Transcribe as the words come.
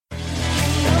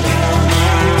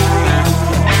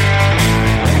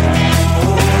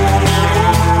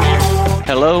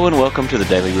welcome to the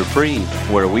Daily Reprieve,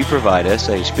 where we provide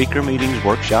SA speaker meetings,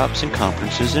 workshops, and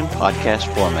conferences in podcast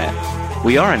format.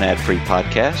 We are an ad-free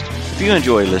podcast. If you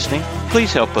enjoy listening,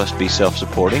 please help us be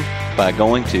self-supporting by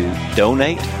going to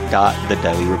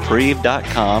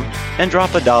donate.thedailyreprieve.com and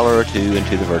drop $1 or $2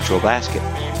 into the virtual basket.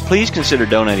 Please consider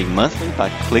donating monthly by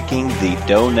clicking the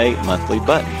Donate Monthly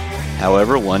button.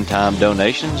 However, one-time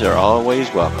donations are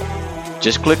always welcome.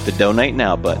 Just click the Donate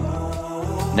Now button.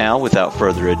 Now, without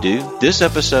further ado, this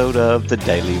episode of the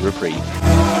Daily Reprieve.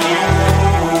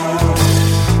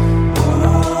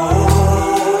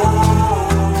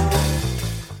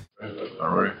 All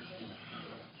right.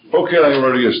 Okay, I'm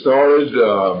ready to get started.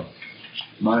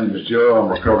 My name is Joe.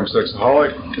 I'm a recovering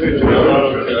sexaholic.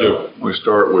 We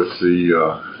start with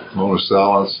the moment of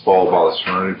silence, followed by the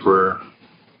Serenity Prayer.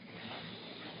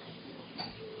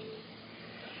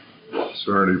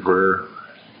 Serenity Prayer.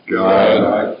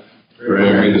 God,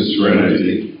 grant me the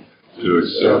serenity to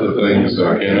accept the things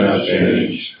I cannot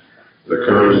change, the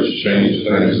courage to change the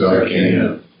things I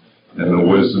can, and the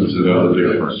wisdom to know the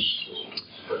difference.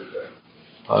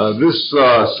 This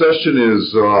session is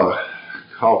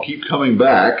called Keep Coming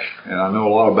Back, and I know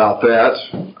a lot about that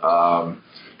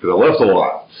because I left a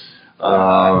lot.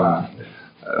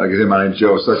 Like I said, my name is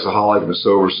Joe, sexaholic. I've been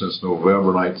sober since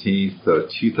November 19th,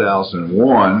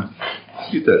 2001.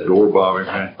 Get that door, Bobby.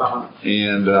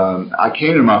 And I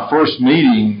came to my first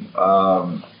meeting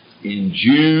in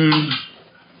June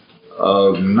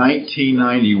of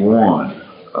 1991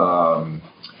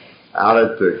 out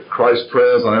at the Christ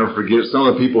Pres. I'll never forget. Some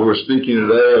of the people who are speaking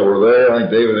today were there. I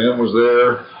think David M. was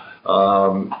there.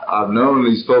 I've known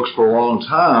these folks for a long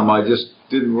time. I just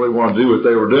didn't really want to do what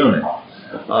they were doing.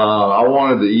 I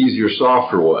wanted the easier,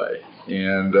 softer way.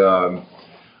 And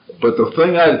but the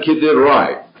thing I did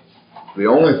right, the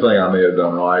only thing I may have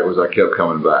done right was I kept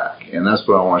coming back. And that's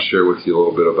what I want to share with you a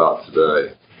little bit about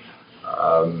today.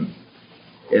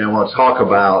 And I want to talk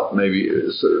about maybe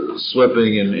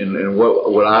slipping and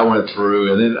what I went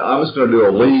through. And then I'm just going to do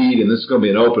a lead, and this is going to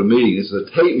be an open meeting. This is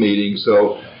a tape meeting,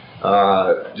 so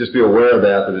just be aware of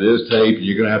that it is taped.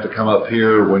 You're going to have to come up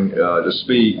here when to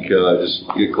speak. Just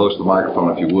get close to the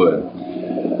microphone if you would.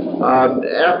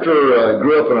 After I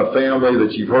grew up in a family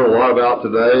that you've heard a lot about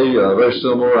today, very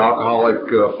similar, alcoholic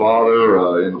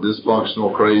father, and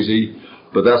dysfunctional, crazy,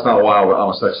 but that's not why I'm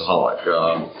a sexaholic.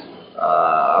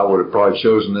 I would have probably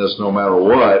chosen this no matter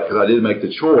what, because I did make the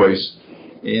choice,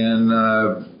 and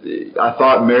I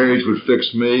thought marriage would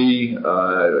fix me.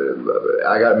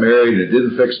 I got married and it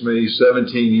didn't fix me.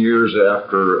 17 years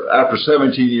after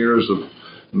 17 years of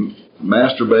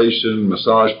masturbation,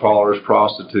 massage parlors,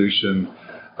 prostitution,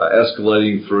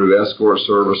 escalating through escort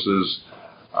services.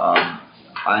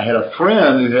 I had a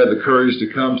friend who had the courage to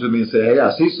come to me and say, hey,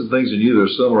 I see some things in you that are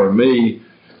similar to me.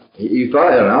 He thought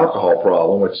I had an alcohol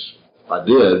problem, which I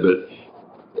did, but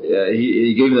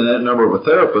he gave me that number of a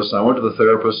therapist. I went to the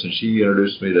therapist, and she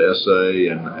introduced me to SA,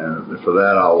 and for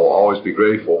that I will always be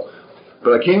grateful.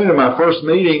 But I came into my first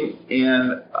meeting,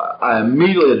 and I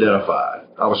immediately identified.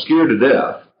 I was scared to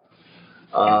death.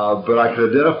 But I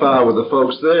could identify with the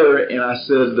folks there, and I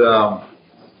said,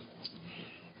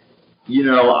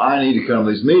 I need to come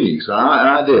to these meetings. And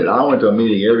I did. I went to a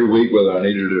meeting every week, whether I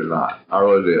needed it or not. I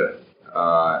really did.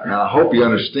 And I hope you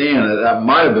understand that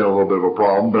might have been a little bit of a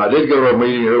problem, but I did go to a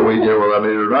meeting every week, whether I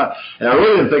needed it or not. And I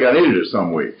really didn't think I needed it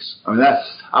some weeks. I mean,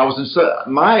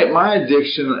 my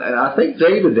addiction, and I think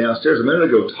David downstairs a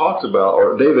minute ago talked about,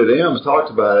 or David M's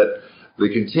talked about it, the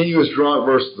continuous drunk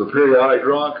versus the periodic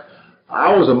drunk.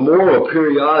 I was more of a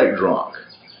periodic drunk.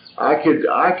 I could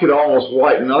almost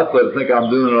white knuckle it and think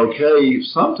I'm doing okay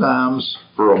sometimes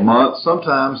for a month,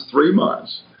 sometimes 3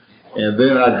 months. And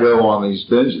then I'd go on these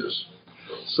binges.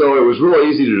 So it was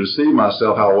really easy to deceive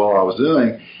myself how well I was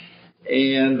doing.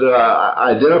 And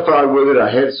I identified with it. I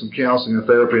had some counseling and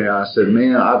therapy, and I said,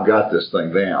 man, I've got this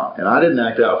thing down. And I didn't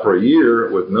act out for a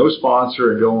year with no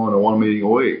sponsor and going to one meeting a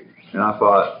week. And I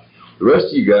thought, the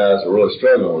rest of you guys are really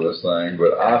struggling with this thing,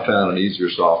 but I found an easier,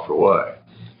 softer way.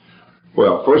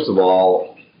 Well, first of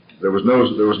all, there was no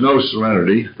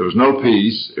serenity. There was no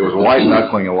peace. It was white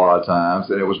knuckling a lot of times,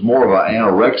 and it was more of an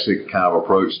anorexic kind of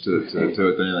approach to it than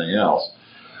anything else.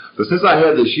 But since I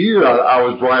had this year, I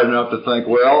was bright enough to think,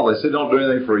 well, they said don't do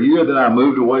anything for a year. Then I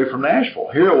moved away from Nashville.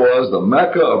 Here it was, the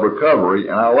mecca of recovery,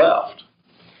 and I left.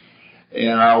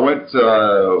 And I went,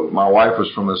 my wife was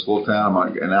from this little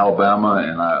town in Alabama,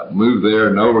 and I moved there,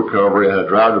 no recovery. I had to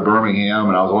drive to Birmingham,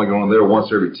 and I was only going there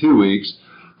once every 2 weeks.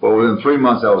 But within 3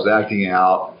 months, I was acting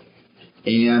out.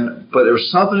 But there was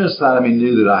something inside of me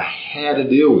knew that I had to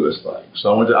deal with this thing.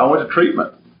 So I went to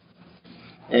treatment.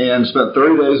 and spent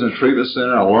 30 days in a treatment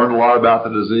center. I learned a lot about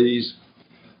the disease.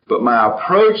 But my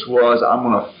approach was, I'm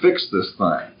going to fix this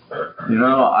thing. You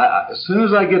know, as soon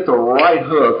as I get the right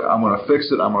hook, I'm going to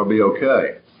fix it. I'm going to be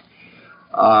okay.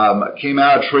 Came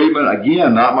out of treatment.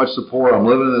 Again, not much support. I'm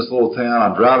living in this little town.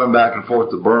 I'm driving back and forth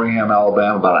to Birmingham,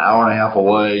 Alabama, about an hour and a half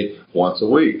away once a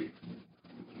week.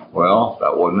 Well,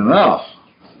 that wasn't enough.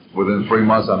 Within 3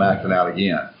 months, I'm acting out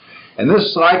again. And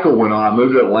this cycle went on. I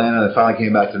moved to Atlanta and finally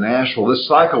came back to Nashville. This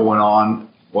cycle went on,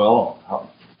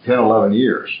 10, 11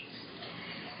 years.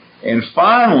 And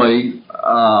finally,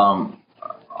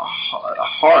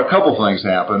 a couple things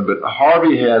happened, but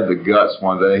Harvey had the guts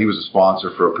one day. He was a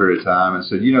sponsor for a period of time and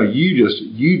said, you know,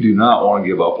 you do not want to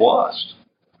give up lust.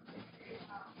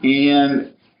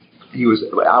 And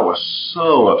I was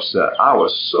so upset. I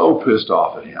was so pissed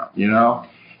off at him, you know.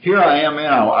 Here I am,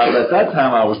 man. At that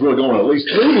time, I was really going at least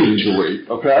 3 meetings a week,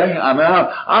 okay? I mean,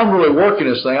 I'm really working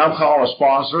this thing. I'm calling a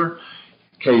sponsor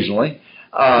occasionally.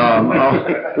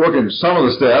 Working some of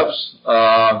the steps.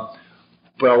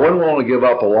 But I wasn't willing to give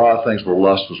up a lot of things where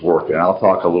lust was working. I'll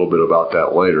talk a little bit about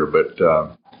that later. But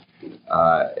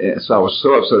and so I was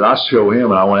so upset. I showed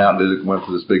him, and I went out and went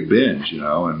for this big binge, you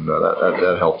know, and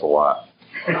that helped a lot.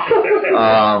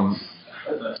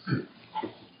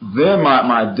 Then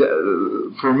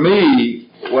for me,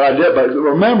 what I did, but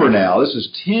remember now, this is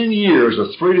 10 years of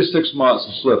 3 to 6 months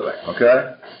of slipping,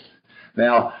 okay?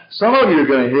 Now, some of you are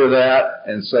going to hear that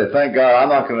and say, thank God, I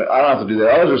don't have to do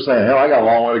that. Others are saying, hell, I got a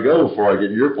long way to go before I get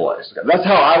to your place. That's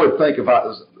how I would think if I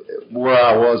was where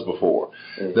I was before.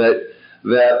 That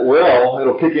well,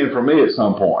 it'll kick in for me at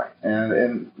some point.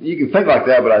 And you can think like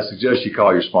that, but I suggest you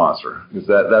call your sponsor, because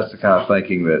that's the kind of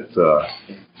thinking that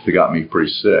got me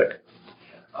pretty sick.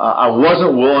 I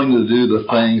wasn't willing to do the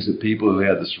things that people who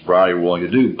had the sobriety were willing to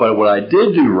do. But what I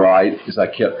did do right is I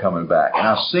kept coming back. And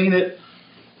I've seen it.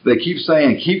 They keep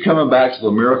saying, keep coming back till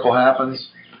the miracle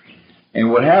happens. And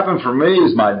what happened for me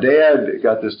is my dad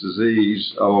got this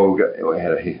disease. He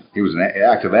was an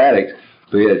active addict,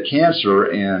 but he had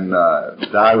cancer and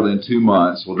died within 2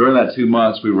 months. Well, during that 2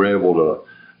 months, we were able to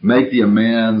make the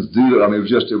amends,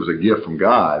 it was a gift from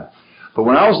God. But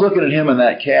when I was looking at him in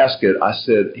that casket, I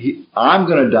said, I'm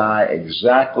going to die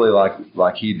exactly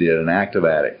like he did, an active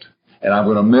addict. And I'm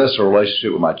going to miss a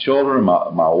relationship with my children,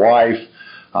 my wife.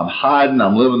 I'm hiding.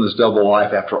 I'm living this double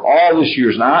life after all these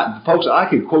years. And folks, I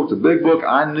could quote the big book.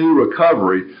 I knew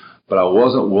recovery, but I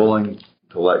wasn't willing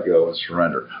to let go and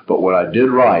surrender. But what I did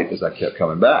right is I kept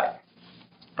coming back.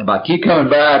 And by keep coming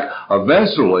back,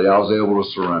 eventually I was able to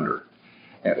surrender.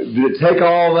 And did it take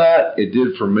all that? It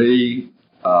did for me.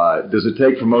 Does it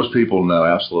take for most people? No,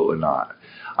 absolutely not.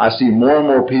 I see more and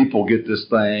more people get this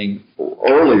thing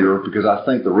earlier because I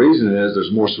think the reason is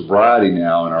there's more sobriety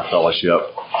now in our fellowship,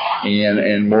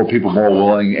 and more people more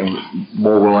willing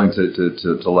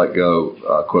to let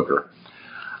go quicker.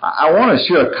 I want to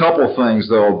share a couple things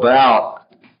though about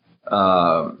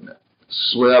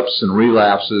slips and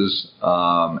relapses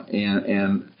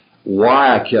and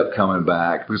why I kept coming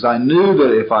back, because I knew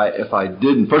that if I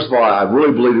didn't, first of all, I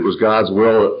really believed it was God's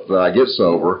will that I get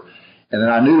sober, and then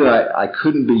I knew that I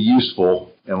couldn't be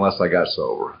useful unless I got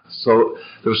sober. So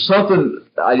there was something,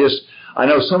 I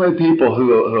know so many people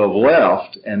who have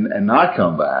left and not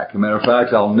come back. As a matter of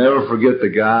fact, I'll never forget the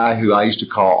guy who I used to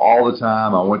call all the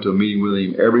time. I went to a meeting with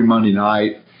him every Monday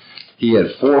night. He had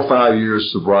 4 or 5 years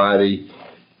sobriety.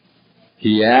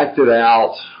 He acted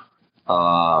out.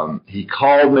 He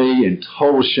called me in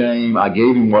total shame. I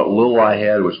gave him what little I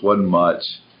had, which wasn't much.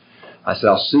 I said,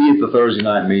 I'll see you at the Thursday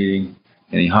night meeting.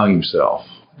 And he hung himself.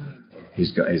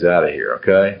 He's out of here,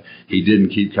 okay? He didn't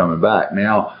keep coming back.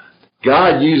 Now,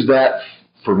 God used that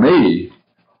for me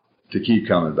to keep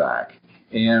coming back.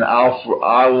 And I'm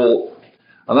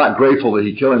not grateful that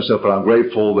he killed himself, but I'm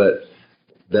grateful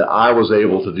that I was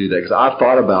able to do that. Because I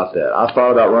thought about that. I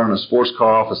thought about running a sports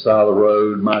car off the side of the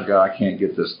road. My God, I can't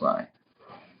get this thing.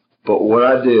 But what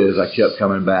I did is I kept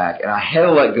coming back, and I had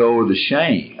to let go of the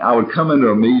shame. I would come into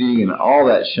a meeting and all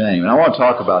that shame, and I want to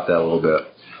talk about that a little bit.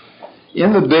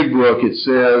 In the big book, it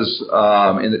says,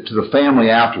 to the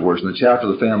family afterwards, in the chapter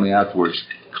of the family afterwards,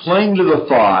 cling to the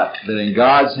thought that in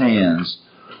God's hands,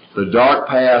 the dark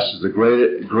past is the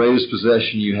greatest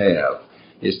possession you have.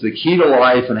 It's the key to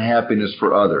life and happiness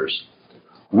for others.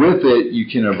 With it, you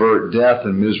can avert death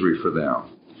and misery for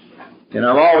them. And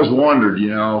I've always wondered,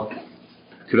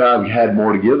 could I have had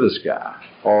more to give this guy?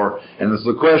 And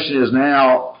the question is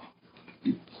now,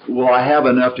 will I have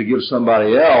enough to give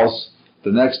somebody else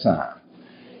the next time?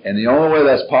 And the only way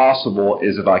that's possible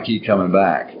is if I keep coming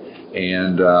back.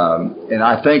 And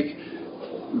I think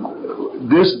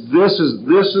this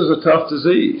is a tough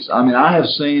disease. I mean, I have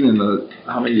seen in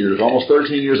how many years? Almost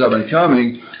 13 years I've been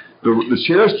coming, the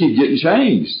chairs keep getting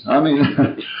changed. I mean,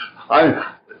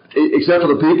 except for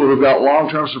the people who've got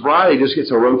long-term sobriety, it just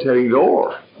gets a rotating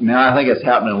door. Now I think it's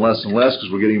happening less and less because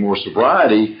we're getting more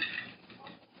sobriety.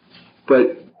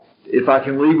 But if I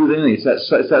can leave with anything, it's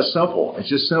that simple. It's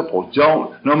just simple.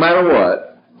 No matter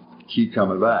what, keep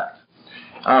coming back.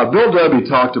 Bill W.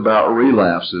 talked about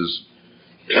relapses,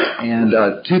 and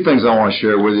two things I want to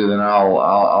share with you. Then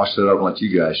I'll shut up and let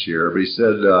you guys share. But he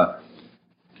said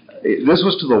this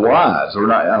was to the wives, or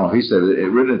not? I don't know. He said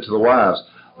it written to the wives.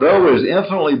 Though it is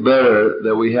infinitely better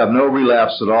that we have no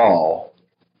relapse at all,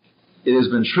 it has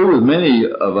been true with many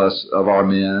of us, of our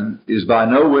men, is by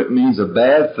no means a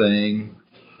bad thing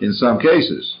in some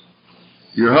cases.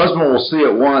 Your husband will see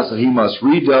at once that he must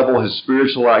redouble his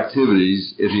spiritual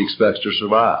activities if he expects to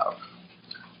survive.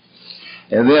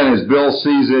 And then as Bill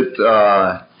sees it,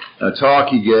 a talk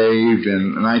he gave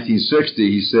in 1960,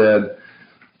 he said,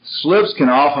 slips can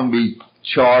often be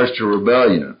charged to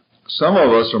rebellion. Some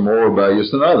of us are more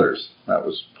rebellious than others. That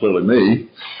was clearly me.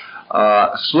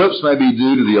 Slips may be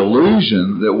due to the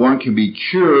illusion that one can be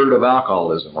cured of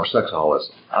alcoholism or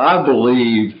sexaholism. I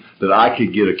believed that I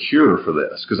could get a cure for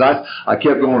this because I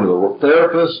kept going to the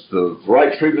therapist, the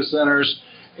right treatment centers,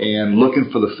 and looking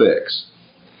for the fix.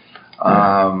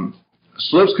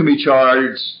 Slips can be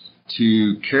charged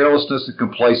to carelessness and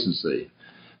complacency.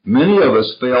 Many of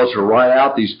us fail to ride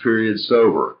out these periods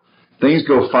sober. Things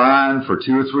go fine for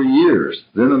 2 or 3 years.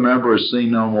 Then the member is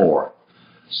seen no more.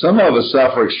 Some of us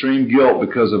suffer extreme guilt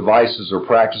because of vices or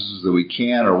practices that we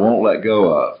can or won't let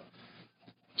go of.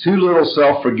 Too little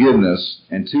self-forgiveness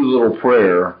and too little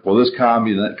prayer, well, this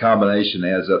combination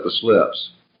adds up to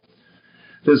slips.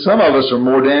 Then some of us are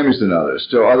more damaged than others.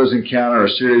 Still others encounter a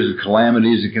series of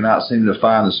calamities and cannot seem to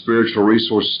find the spiritual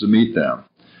resources to meet them.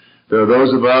 There are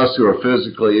those of us who are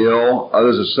physically ill.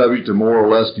 Others are subject to more or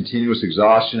less continuous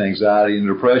exhaustion, anxiety, and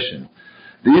depression.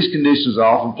 These conditions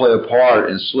often play a part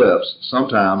in slips.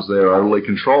 Sometimes they are utterly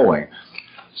controlling.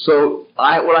 So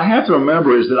what I have to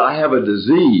remember is that I have a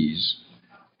disease,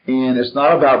 and it's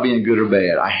not about being good or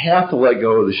bad. I have to let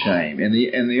go of the shame. And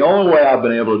the only way I've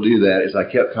been able to do that is I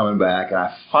kept coming back, and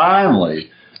I finally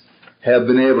have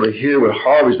been able to hear what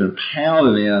Harvey's been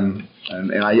pounding in.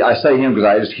 And I say him because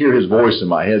I just hear his voice in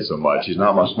my head so much. He's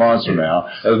not my sponsor now,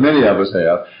 as many of us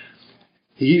have.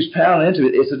 He's pounding into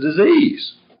it. It's a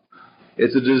disease.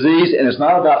 It's a disease, and it's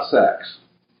not about sex.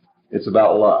 It's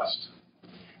about lust.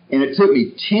 And it took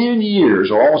me 10 years,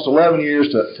 or almost 11 years,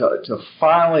 to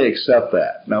finally accept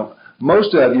that. Now,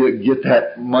 most of you get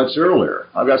that much earlier.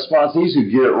 I've got sponsees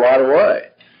who get it right away,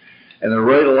 and they're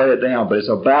ready to lay it down. But it's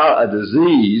about a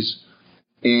disease,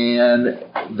 and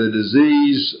the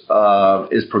disease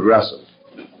is progressive.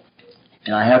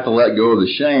 And I have to let go of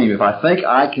the shame. If I think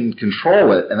I can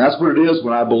control it, and that's what it is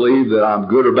when I believe that I'm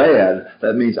good or bad,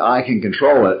 that means I can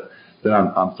control it, then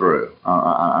I'm through.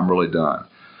 I'm really done.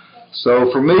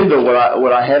 So for me,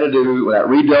 what I had to do, that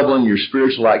redoubling your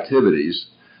spiritual activities,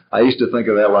 I used to think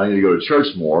of that when I needed to go to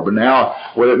church more, but now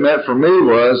what it meant for me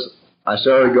was I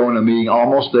started going to a meeting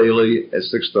almost daily at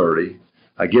 6:30.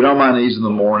 I get on my knees in the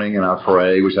morning and I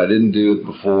pray, which I didn't do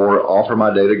before, offer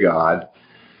my day to God.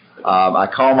 I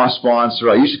call my sponsor.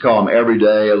 I used to call him every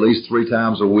day, at least 3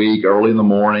 times a week, early in the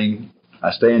morning.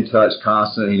 I stay in touch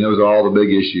constantly. He knows all the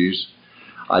big issues.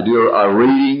 I do a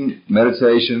reading,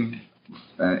 meditation,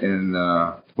 and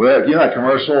well, you know that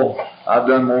commercial, I've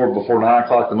done more before 9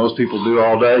 o'clock than most people do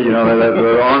all day, you know,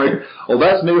 that army. Well,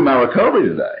 that's me with my recovery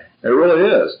today. It really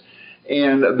is.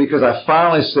 And because I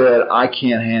finally said, I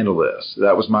can't handle this.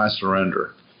 That was my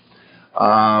surrender.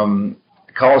 I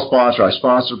call a sponsor. I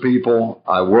sponsor people.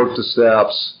 I work the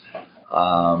steps.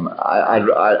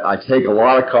 I take a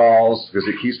lot of calls because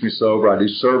it keeps me sober. I do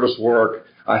service work.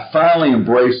 I finally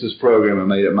embraced this program and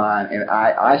made it mine. And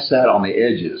I sat on the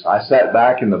edges. I sat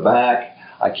back in the back.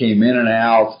 I came in and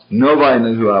out. Nobody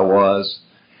knew who I was.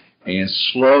 And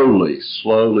slowly,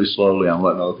 I'm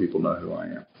letting other people know who I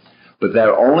am. But that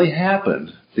only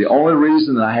happened. The only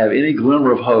reason that I have any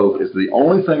glimmer of hope is the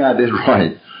only thing I did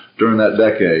right during that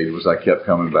decade was I kept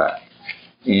coming back.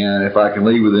 And if I can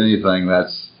leave with anything,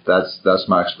 that's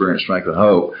my experience, strength, and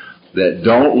hope, that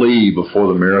don't leave before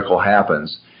the miracle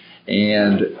happens.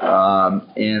 And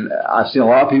I've seen a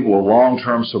lot of people with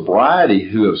long-term sobriety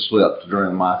who have slipped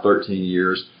during my 13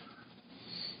 years,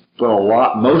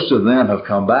 but most of them have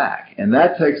come back. And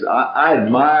that takes, I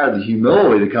admire the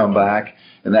humility to come back,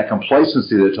 and that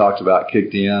complacency that it talked about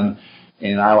kicked in,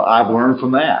 and I've learned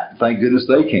from that. Thank goodness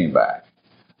they came back.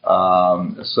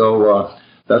 So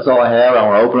that's all I have. I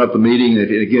want to open up the meeting. And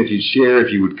again, if you'd share,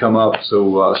 if you would come up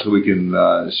so we can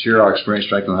share our experience,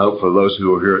 strength, and hope for those who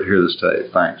will hear this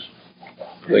tape. Thanks.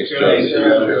 Thanks, John.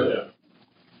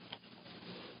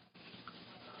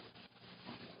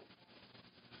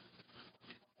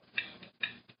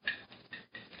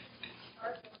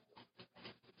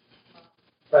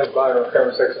 Thanks, Byron,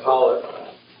 recovered sexaholic.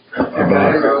 Can I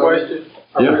ask a question?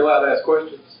 Are we allowed to ask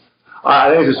questions? I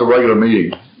think it's just a regular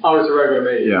meeting. Oh, it's a regular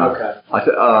meeting. Yeah. Okay. I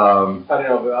didn't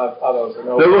know, but I thought it was an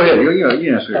no, go ahead.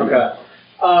 You answer. Okay.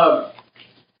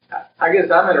 I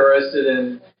guess I'm interested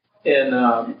in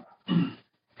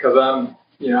because I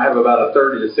have about a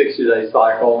 30 to 60 day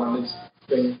cycle, and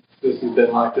this has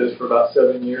been like this for about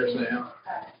 7 years now.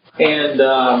 And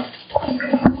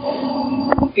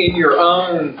in your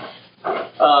own,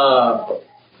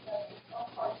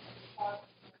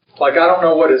 like, I don't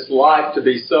know what it's like to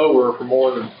be sober for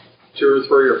more than 2 or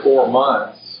 3 or 4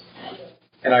 months.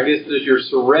 And I guess, does your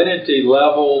serenity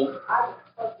level,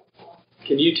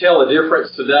 can you tell a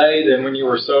difference today than when you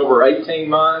were sober 18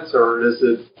 months? Or is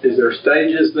there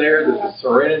stages there that the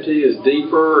serenity is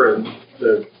deeper and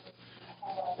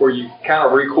where you kind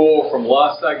of recoil from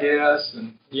lust, I guess?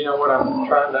 And you know what I'm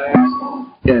trying to ask?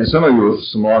 Yeah, and some of you with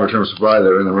some longer-term sobriety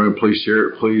that are in the room, please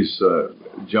share. Please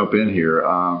jump in here.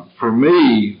 For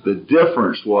me, the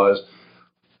difference was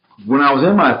when I was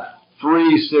in my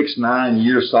 3, 6, 9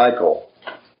 year cycle.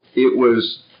 There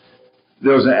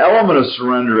was an element of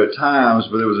surrender at times,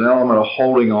 but there was an element of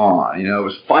holding on. It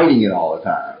was fighting it all the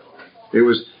time. It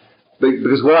was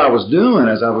because what I was doing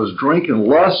is I was drinking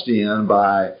lust in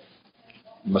by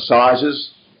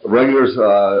massages. Regulars,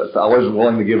 I wasn't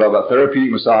willing to give up.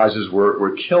 Therapeutic massages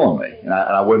were killing me, and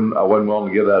I wasn't willing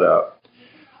to give that up.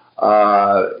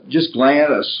 Just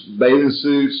bathing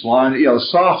suits,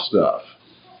 soft stuff.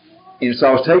 And so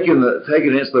I was taking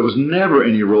it. So there was never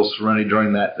any real serenity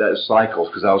during that cycle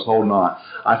because I was holding on.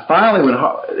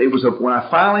 When I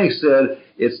finally said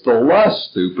it's the lust,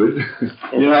 stupid,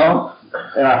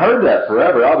 and I heard that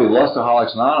forever. I'll be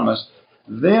Lustaholics Anonymous.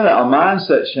 Then a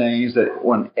mindset changed that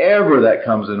whenever that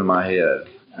comes into my head,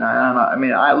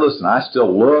 I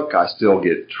still look, I still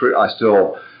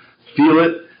feel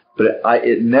it, but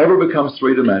it never becomes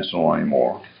 3-dimensional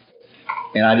anymore.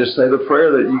 And I just say the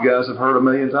prayer that you guys have heard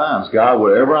 1,000,000 times. God,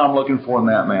 whatever I'm looking for in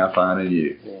that, may I find in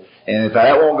you. And if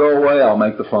that won't go away, I'll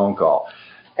make the phone call.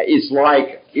 It's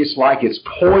like it's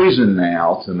poison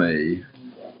now to me.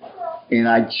 And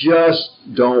I just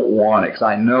don't want it because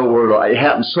I know it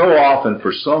happens so often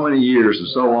for so many years and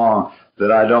so long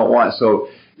that I don't want it. So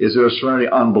is there a serenity?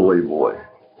 Unbelievably.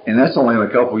 And that's only in a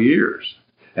couple of years.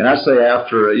 And I say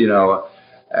after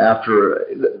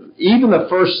even the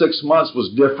first 6 months was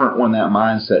different when that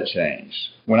mindset changed.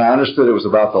 When I understood it was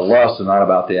about the lust and not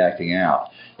about the acting out.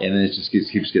 And then it just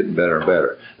keeps getting better and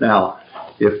better. Now,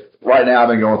 right now I've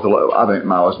been going through,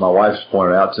 as my wife's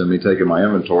pointed out to me, taking my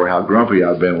inventory, how grumpy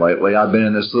I've been lately. I've been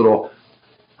in this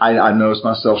I noticed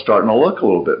myself starting to look a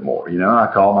little bit more. I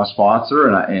called my sponsor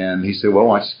and he said, well,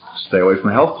 why don't you stay away from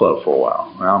the health club for a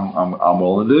while? I'm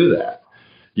willing to do that.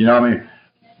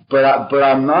 But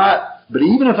I'm not, but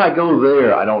even if I go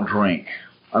there, I don't drink.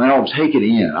 I don't take it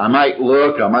in. I might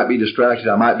look, I might be distracted,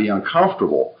 I might be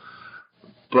uncomfortable.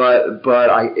 But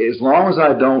as long as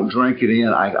I don't drink it in,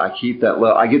 I keep that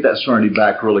level. I get that serenity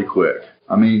back really quick.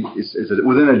 It's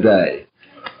within a day.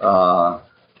 So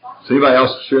anybody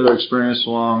else share their experience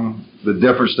along the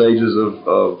different stages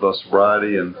of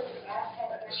sobriety and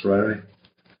serenity?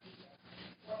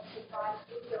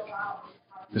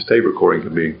 This tape recording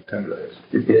can be 10 days.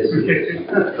 Yes.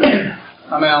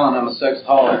 I'm Alan. I'm a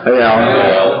sexaholic. Hey,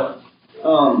 Alan.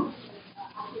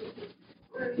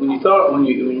 When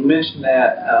you mentioned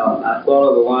that, I thought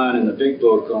of the line in the Big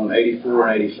Book on 84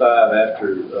 and 85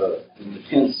 after in the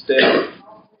 10th step,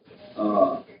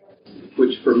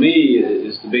 which for me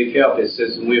is the big help. It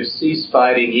says, "And we have ceased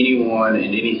fighting anyone and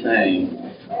anything,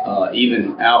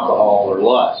 even alcohol or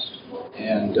lust."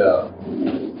 And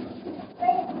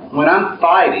when I'm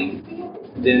fighting,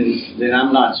 then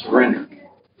I'm not surrendering,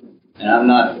 and I'm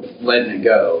not letting it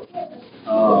go.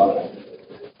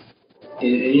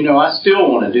 And I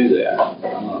still want to do that,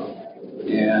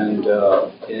 and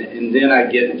then I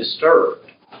get disturbed.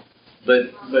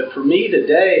 But for me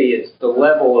today, it's the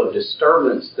level of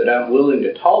disturbance that I'm willing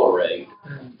to tolerate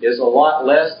is a lot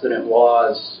less than it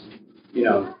was,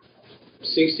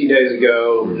 60 days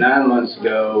ago, 9 months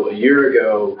ago, a year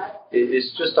ago.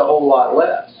 It's just a whole lot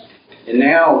less. And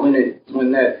now when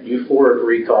that euphoric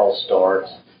recall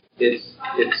starts, it's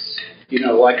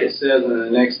like it says in the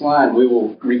next line, we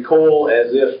will recoil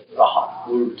as if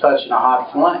we were touching a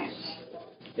hot flame.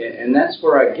 And that's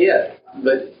where I get.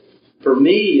 But for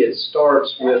me, it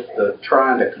starts with the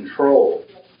trying to control,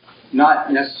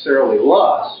 not necessarily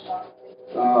lust,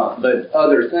 but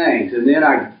other things. And then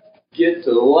get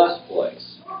to the lust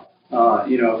place.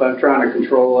 If I'm trying to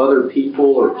control other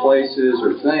people or places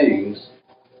or things,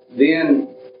 then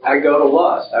I go to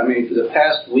lust. I mean, for the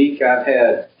past week, I've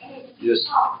had just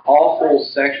awful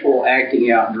sexual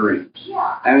acting out dreams.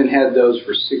 I haven't had those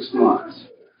for 6 months.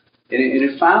 And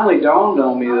it finally dawned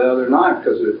on me the other night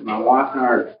because my wife and I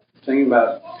are thinking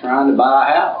about trying to buy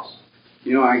a house.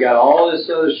 I got all this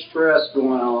other stress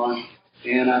going on,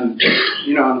 and I'm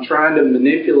trying to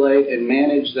manipulate and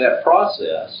manage that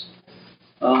process.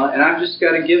 And I've just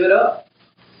got to give it up.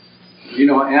 Am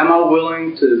I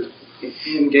willing to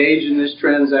engage in this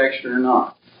transaction or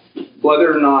not?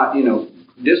 Whether or not,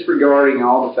 disregarding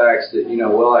all the facts that,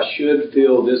 I should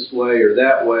feel this way or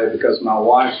that way because my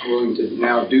wife's willing to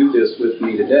now do this with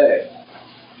me today.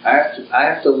 I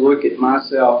have to look at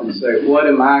myself and say, what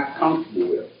am I comfortable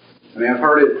with? I mean, I've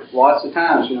heard it lots of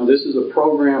times, this is a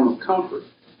program of comfort.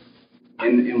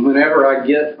 And whenever I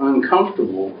get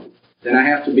uncomfortable, then I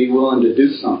have to be willing to do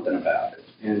something about it.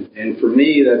 And for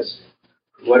me, that's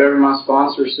whatever my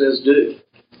sponsor says do.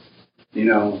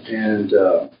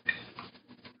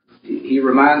 He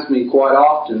reminds me quite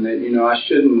often that, I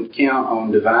shouldn't count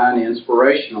on divine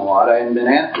inspiration a lot. I haven't been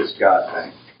at this God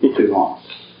thing too long.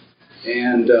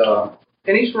 And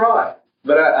he's right.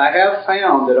 But I have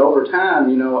found that over time,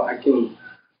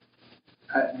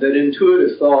 that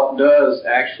intuitive thought does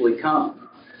actually come.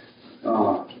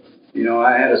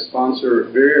 I had a sponsor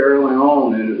very early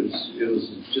on, and it was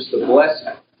just a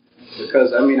blessing.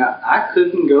 Because, I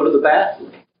couldn't go to the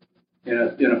bathroom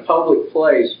in a public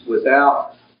place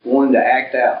without wanting to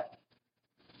act out.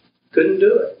 Couldn't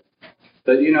do it.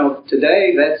 But,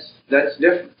 today that's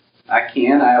different. I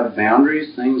have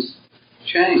boundaries, things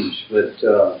change. But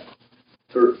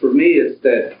for me, it's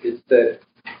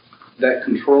that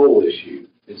control issue.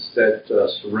 It's that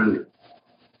surrender.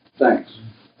 Thanks.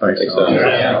 Thanks.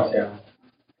 Yeah.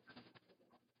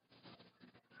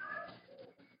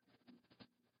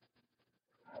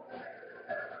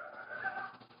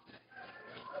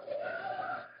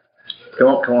 Come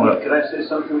on up. Can I say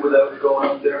something without going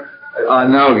up there?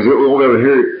 No, because we won't be able to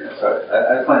hear you. Sorry,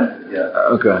 I find,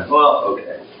 yeah. Okay. Well,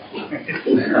 okay.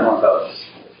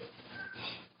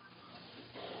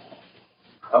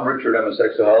 I'm Richard. I'm a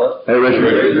sexaholic. Hey,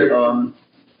 Richard.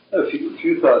 A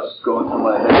few thoughts going through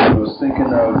my head. I was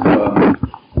thinking of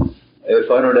if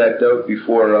I don't act out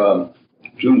before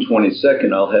June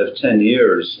 22nd, I'll have 10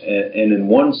 years. And in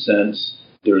one sense,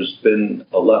 there's been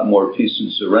a lot more peace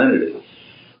and serenity.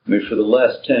 I mean, for the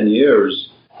last 10 years,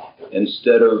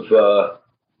 instead of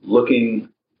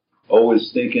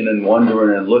always thinking and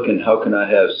wondering and looking, how can I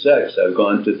have sex? I've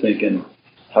gone to thinking,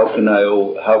 how can I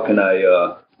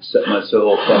set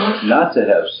myself up not to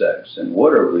have sex? And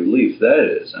what a relief that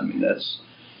is. I mean, that's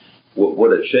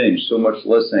what a change. So much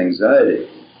less anxiety.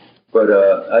 But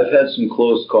I've had some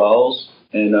close calls,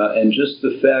 and just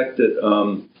the fact that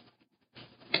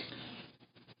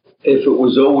if it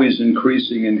was always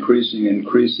increasing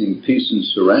peace and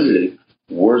serenity,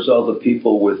 where's all the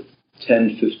people with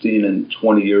 10, 15, and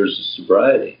 20 years of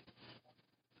sobriety?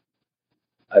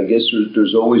 I guess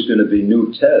there's always going to be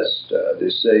new tests. They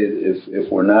say if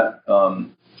we're not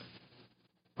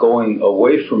going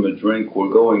away from a drink, we're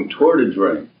going toward a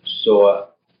drink. So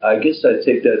I guess I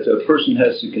take that a person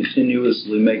has to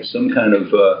continuously make some kind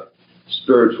of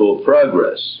spiritual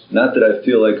progress. Not that I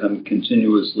feel like I'm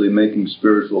continuously making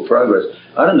spiritual progress.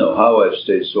 I don't know how I've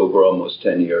stayed sober almost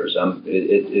 10 years.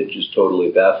 It just totally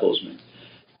baffles me.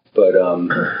 But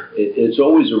it's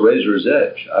always a razor's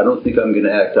edge. I don't think I'm going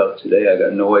to act out today. I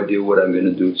got no idea what I'm going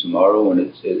to do tomorrow,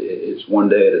 and it's one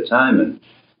day at a time. And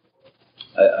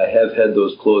I have had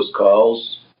those close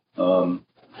calls. I'm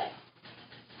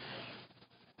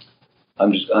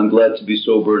glad to be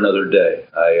sober another day.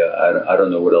 I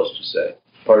don't know what else to say.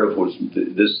 Part of what's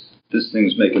this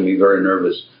thing's making me very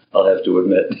nervous, I'll have to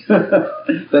admit.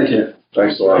 Thank you.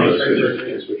 Thanks a lot.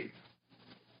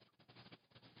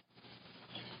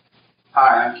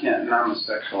 Hi, I'm Kent, and I'm a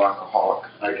sexual alcoholic.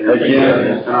 Kent.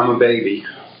 And I'm a baby.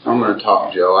 I'm going to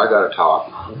talk, Joe. I got to talk.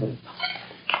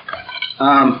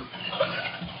 I'm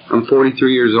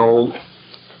 43 years old,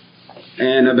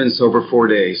 and I've been sober 4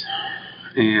 days,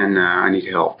 and I need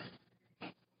help.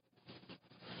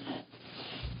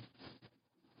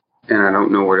 And I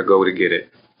don't know where to go to get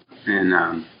it.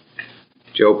 And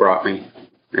Joe brought me,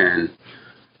 and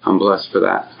I'm blessed for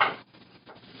that.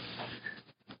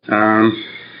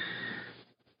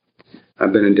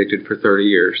 I've been addicted for 30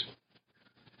 years.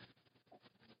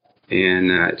 And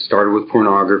it started with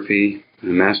pornography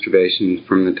and masturbation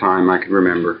from the time I can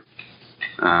remember.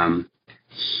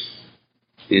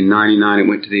 In 99, it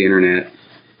went to the internet.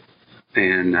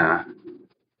 And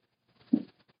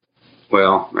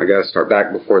well, I got to start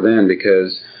back before then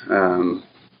because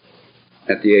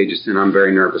at the age of 10, I'm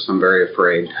very nervous. I'm very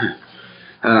afraid.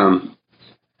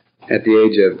 At the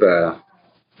age of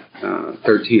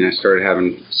 13, I started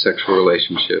having sexual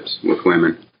relationships with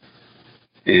women,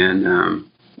 and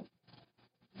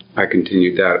I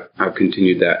continued that. I've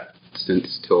continued that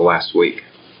since till last week.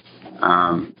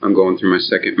 I'm going through my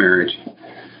second marriage,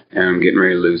 and I'm getting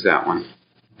ready to lose that one,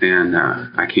 and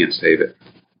I can't save it.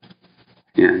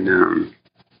 And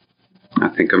I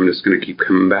think I'm just going to keep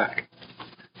coming back.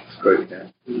 Great,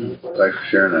 Dan. Thanks for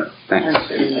sharing that. Thanks.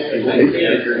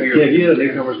 Yeah, you had a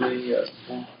newcomers meeting.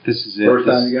 This is it. First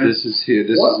time you guys? This is here.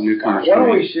 This is newcomers Why don't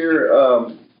meeting. we share,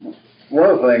 one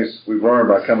of the things we've learned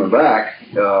by coming back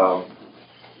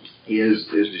is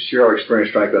to share our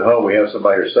experience, strength, and hope. We have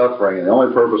somebody here suffering, and the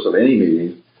only purpose of any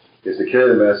meeting is to carry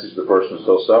the message to the person who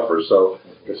still suffers. So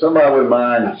if somebody wouldn't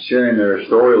mind sharing their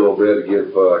story a little bit to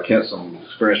give Kent some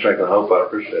experience, strength, and hope, I'd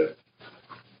appreciate it.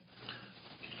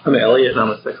 I'm Elliot, and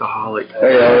I'm a sexaholic.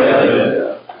 Hey,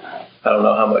 Elliot. I don't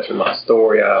know how much of my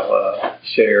story I'll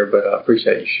share, but I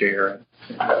appreciate you sharing.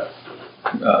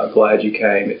 Glad you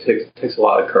came. It takes a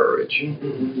lot of courage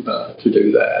to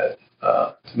do that,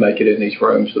 to make it in these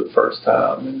rooms for the first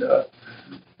time.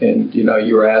 And you know,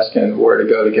 you were asking where to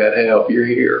go to get help. You're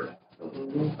here.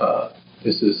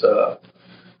 This is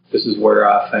where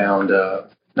I found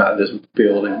not this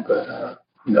building, but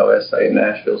SA in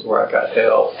Nashville is where I got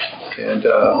help.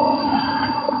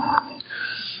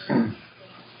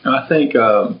 And I think,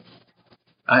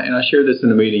 I shared this in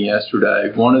the meeting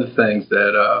yesterday, one of the things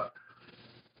that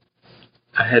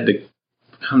I had to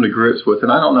come to grips with,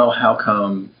 and I don't know how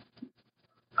come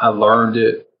I learned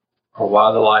it or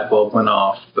why the light bulb went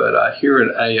off, but I hear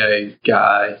an AA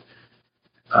guy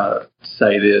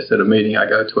say this at a meeting I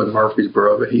go to in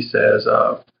Murfreesboro, but he says,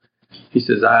 I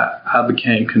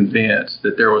became convinced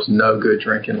that there was no good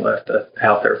drinking left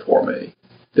out there for me,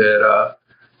 that,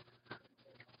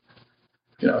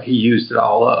 he used it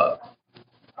all up.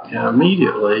 And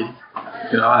immediately,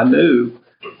 I knew,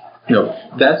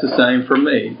 that's the same for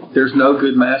me. There's no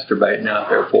good masturbating out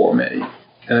there for me.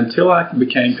 And until I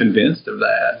became convinced of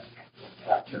that,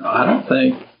 I don't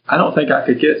think I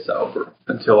could get sober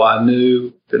until I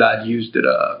knew that I'd used it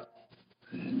up.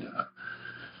 And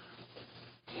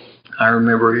I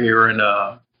remember hearing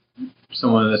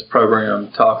someone in this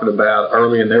program talking about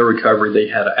early in their recovery, they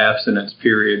had an abstinence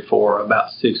period for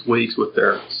about 6 weeks with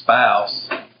their spouse.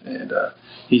 And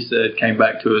he said, came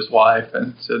back to his wife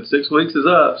and said, 6 weeks is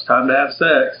up. It's time to have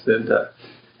sex.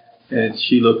 And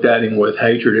she looked at him with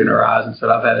hatred in her eyes and said,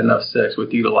 I've had enough sex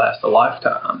with you to last a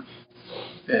lifetime.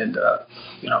 And,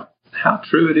 how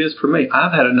true it is for me.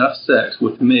 I've had enough sex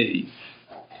with me,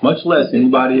 much less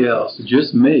anybody else,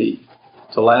 just me,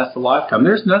 to last a lifetime.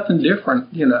 There's nothing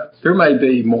different. There may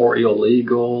be more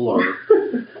illegal or,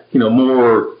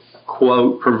 more,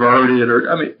 quote, perverted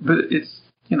but it's,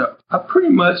 I've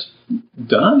pretty much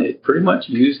done it, pretty much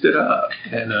used it up.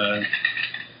 And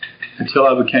until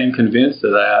I became convinced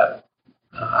of that,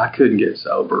 I couldn't get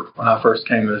sober. When I first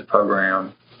came to this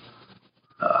program,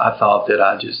 I thought that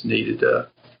I just needed to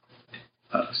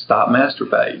stop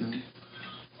masturbating.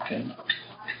 And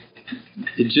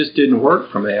it just didn't work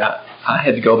for me. I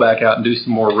had to go back out and do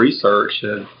some more research,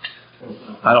 and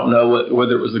I don't know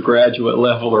whether it was a graduate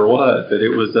level or what, but it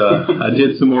was. I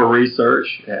did some more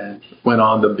research and went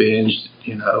on the binge,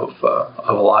 of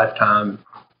a lifetime.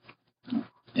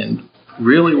 And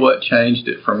really, what changed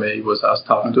it for me was I was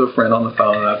talking to a friend on the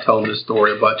phone, and I've told this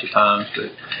story a bunch of times,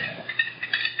 but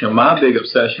my big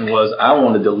obsession was I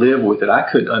wanted to live with it. I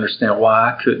couldn't understand why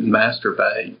I couldn't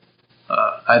masturbate.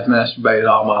 I'd masturbated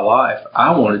all my life. I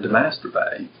wanted to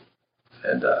masturbate.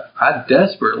 And I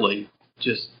desperately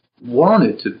just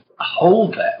wanted to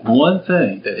hold that one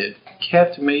thing that had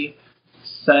kept me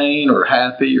sane or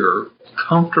happy or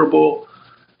comfortable,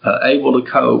 able to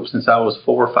cope since I was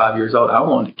 4 or 5 years old. I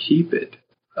wanted to keep it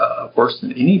worse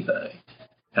than anything.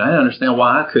 And I didn't understand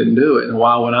why I couldn't do it and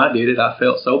why when I did it I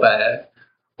felt so bad,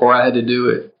 or I had to do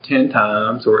it 10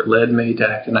 times, or it led me to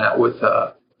acting out with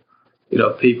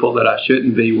people that I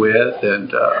shouldn't be with,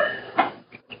 and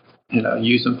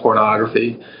using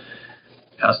pornography.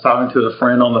 I was talking to a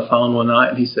friend on the phone one night,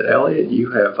 and he said, Elliot,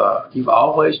 you've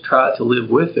always tried to live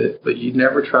with it, but you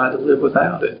never tried to live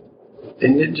without it.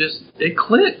 And it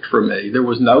clicked for me. There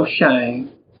was no shame.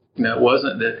 It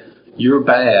wasn't that you're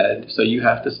bad, so you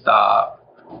have to stop,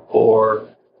 or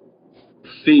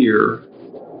fear.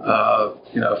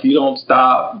 If you don't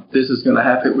stop, this is going to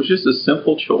happen. It was just a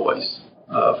simple choice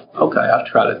of, okay, I've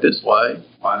tried it this way.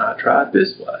 Why not try it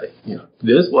this way?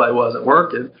 This way wasn't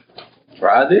working.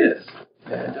 Try this.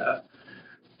 And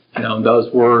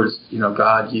those words,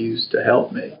 God used to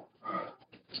help me.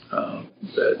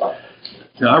 But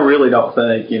I really don't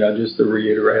think, just to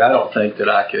reiterate, I don't think that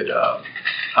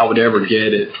I would ever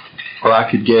get it, or I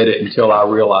could get it until I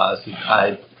realized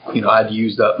that I'd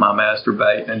used up my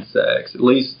masturbating and sex, at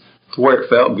least to where it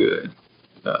felt good.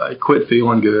 It quit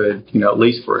feeling good, at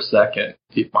least for a second.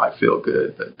 It might feel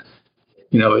good, but,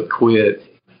 it quit.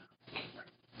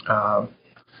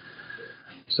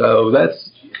 So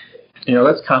that's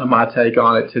kind of my take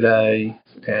on it today.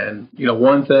 And,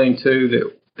 one thing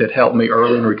too that helped me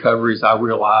early in recovery is I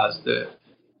realized that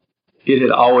it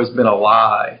had always been a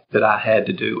lie that I had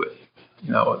to do it.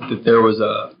 That there was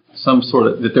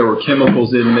that there were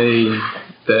chemicals in me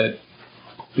that,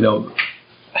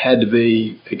 had to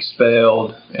be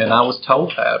expelled. And I was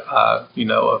told that by,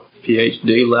 a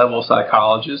PhD level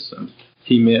psychologist, and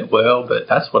he meant well, but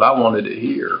that's what I wanted to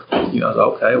hear. I was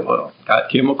okay, well, got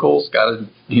chemicals, got to,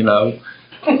 do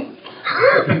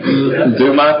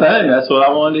my thing. That's what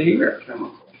I wanted to hear.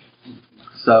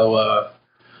 So,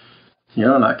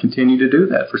 and I continued to do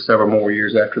that for several more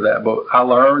years after that. But I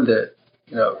learned that,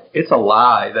 it's a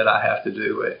lie that I have to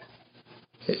do it.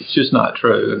 It's just not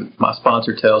true. And my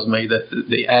sponsor tells me that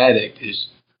the addict is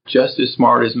just as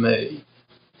smart as me,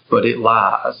 but it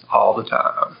lies all the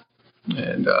time.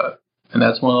 And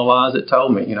that's one of the lies it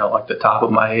told me, like the top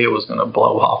of my head was going to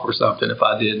blow off or something if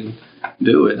I didn't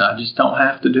do it. And I just don't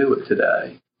have to do it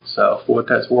today. So for what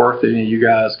that's worth, any of you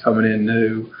guys coming in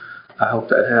new, I hope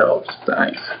that helps.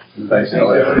 Thanks. Thanks.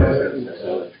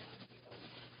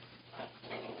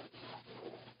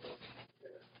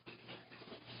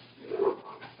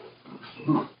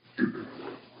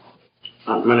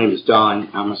 My name is Don.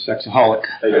 I'm a sexaholic.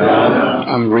 Hey, Don.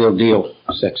 I'm a real deal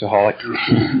sexaholic.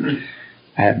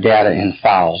 I have data and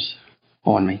files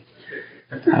on me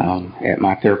at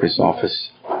my therapist's office.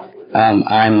 I'm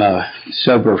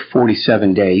sober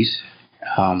 47 days.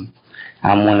 I'm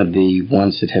one of the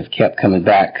ones that have kept coming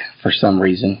back for some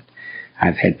reason.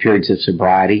 I've had periods of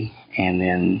sobriety and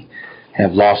then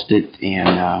have lost it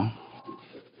and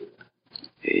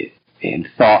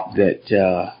thought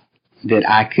that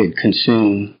I could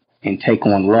consume and take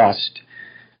on lust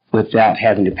without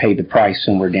having to pay the price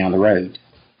somewhere down the road.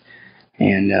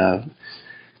 And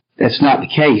that's not the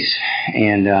case.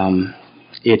 And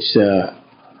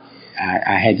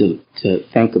I had to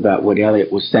think about what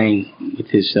Elliot was saying with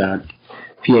his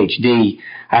PhD.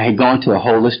 I had gone to a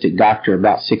holistic doctor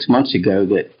about 6 months ago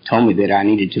that told me that I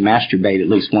needed to masturbate at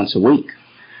least once a week.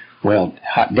 Well,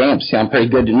 hot damn, sound pretty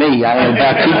good to me. I don't know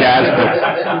about you guys, but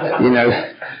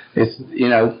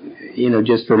it's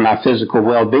just for my physical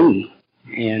well-being.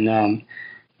 And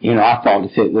I thought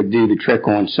if it would do the trick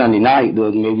on Sunday night,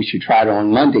 then maybe we should try it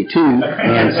on Monday too,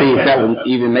 and see if that would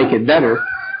even make it better.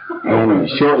 And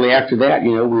shortly after that,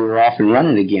 we were off and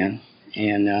running again.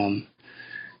 And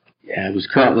I was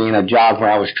currently in a job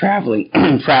where I was traveling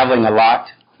a lot,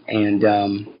 and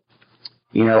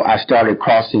I started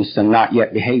crossing some not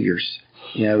yet behaviors.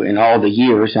 In all the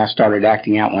years, I started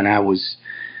acting out when I was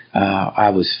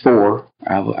 4.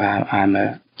 I'm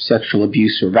a sexual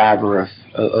abuse survivor of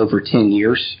over 10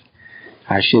 years.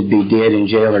 I should be dead in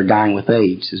jail or dying with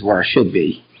AIDS is where I should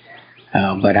be.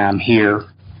 But I'm here,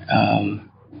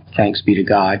 thanks be to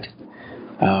God,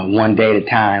 one day at a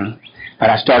time. But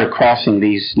I started crossing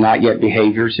these not yet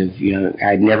behaviors of,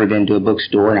 I'd never been to a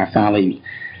bookstore, and I finally,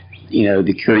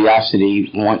 the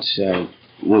curiosity once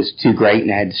was too great,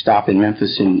 and I had to stop in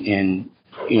Memphis and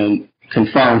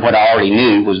confirm what I already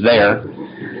knew was there,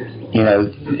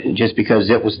 just because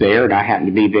it was there and I happened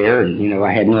to be there, and,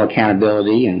 I had no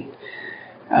accountability, and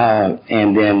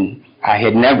then I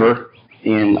had never,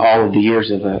 in all of the years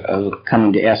of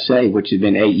coming to SA, which had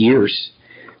been 8 years,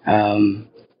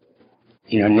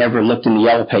 never looked in the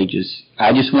yellow pages.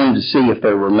 I just wanted to see if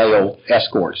there were male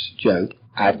escorts, Joe.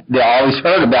 They always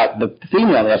heard about the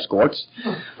female escorts,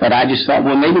 but I just thought,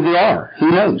 well, maybe there are.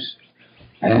 Who knows?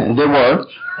 And there were,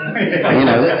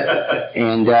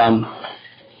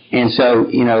 and so,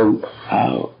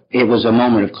 it was a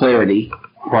moment of clarity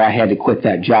where I had to quit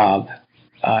that job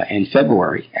in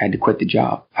February. I had to quit the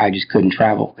job. I just couldn't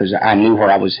travel because I knew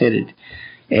where I was headed.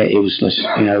 It was just,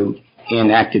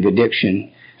 in active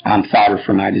addiction, I'm fodder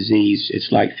for my disease.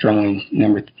 It's like throwing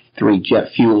number 3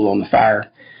 jet fuel on the fire.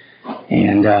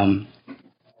 And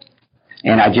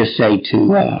I just say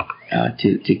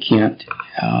to Kent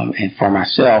and for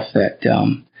myself that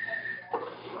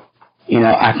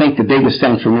I think the biggest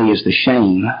thing for me is the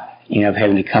shame, of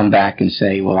having to come back and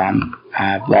say, well,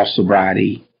 I've lost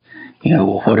sobriety.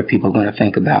 Well, what are people going to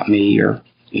think about me? Or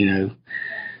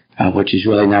which is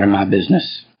really none of my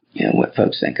business. What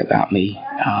folks think about me.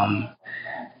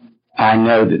 I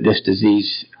know that this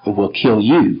disease will kill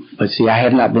you. But see, I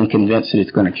have not been convinced that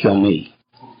it's going to kill me.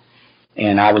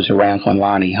 And I was around when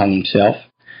Lonnie hung himself.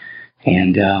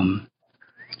 And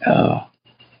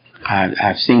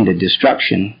I've seen the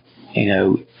destruction,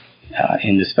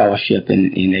 in this fellowship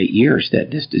in 8 years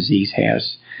that this disease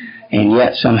has. And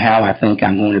yet somehow I think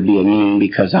I'm going to be immune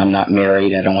because I'm not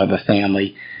married, I don't have a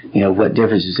family. What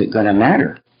difference is it going to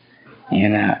matter?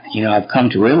 And, I've come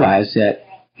to realize that,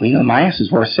 my ass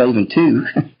is worth saving too.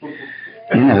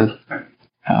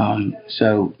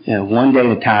 So, one day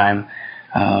at a time.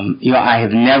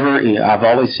 I've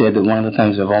always said that one of the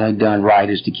things I've only done right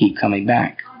is to keep coming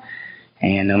back.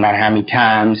 And no matter how many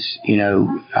times,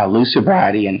 I lose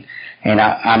sobriety, and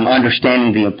I'm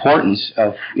understanding the importance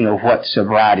of, what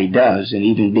sobriety does. And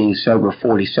even being sober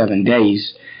 47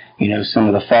 days, some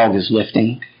of the fog is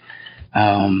lifting.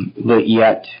 But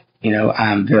yet,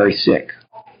 I'm very sick.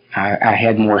 I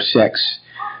had more sex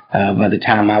by the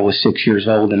time I was 6 years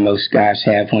old than most guys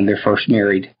have when they're first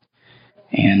married.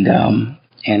 And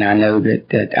I know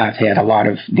that I've had a lot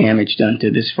of damage done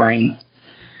to this frame,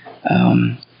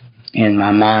 in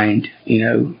my mind,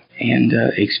 and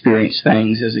experienced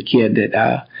things as a kid that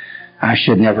I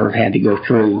should never have had to go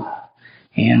through.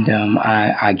 And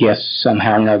I guess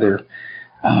somehow or another,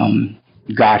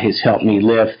 God has helped me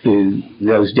live through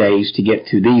those days to get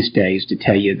to these days to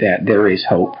tell you that there is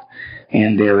hope,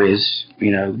 and there is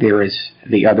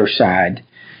the other side.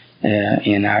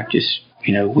 And I just,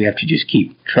 we have to just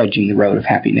keep trudging the road of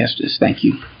happiness. Thank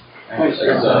you. Thanks,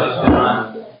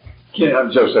 Ken,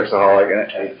 I'm Joe Sexaholic, and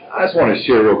I just want to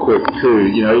share real quick, too.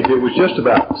 If it was just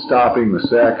about stopping the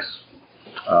sex,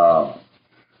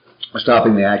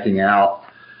 stopping the acting out,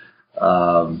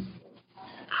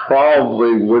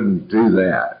 probably wouldn't do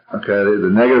that. Okay, the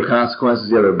negative consequences,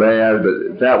 yeah, they're bad, but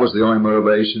if that was the only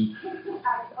motivation,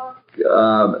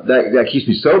 that keeps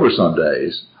me sober some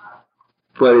days.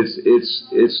 But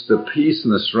it's the peace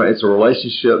and the strength. It's a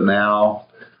relationship now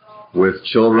with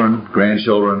children,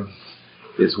 grandchildren.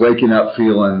 It's waking up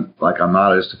feeling like I'm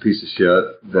not just a piece of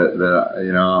shit.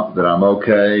 That I'm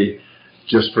okay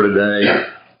just for today.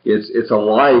 It's a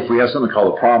life. We have something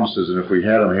called the promises, and if we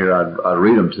had them here, I'd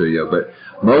read them to you. But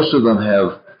most of them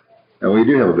have, and we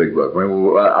do have a big book.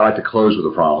 I like to close with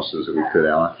the promises if we could,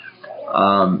 Alan.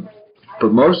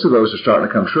 But most of those are starting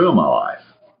to come true in my life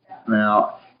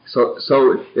now. So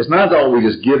it's not that we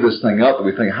just give this thing up and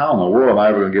we think, how in the world am I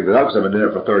ever going to give it up because I've been doing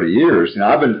it for 30 years?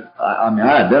 I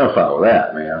identify with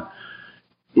that, man.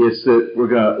 It's that we're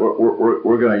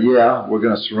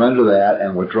gonna surrender that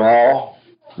and withdraw.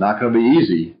 Not going to be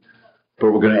easy,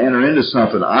 but we're going to enter into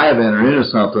something. I have entered into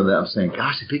something that I'm saying,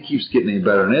 gosh, if it keeps getting any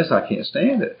better than this, I can't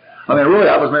stand it. Really,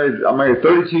 I'm married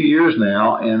 32 years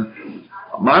now, and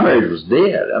my marriage was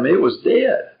dead. It was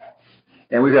dead.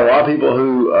 And we've had a lot of people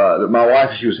who, my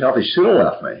wife, if she was healthy, should have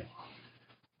left me.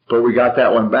 But we got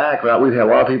that one back. We've had a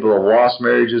lot of people who have lost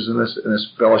marriages in this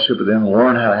fellowship, but then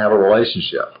learn how to have a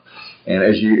relationship. And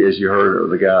as you heard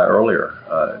the guy earlier,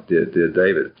 did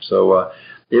David. So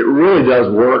it really does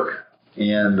work.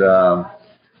 And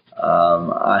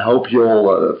I hope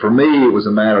you'll. For me, it was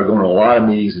a matter of going to a lot of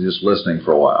meetings and just listening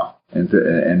for a while, and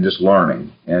just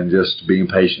learning and just being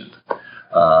patient.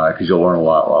 Because you'll learn a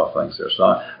lot of things there. So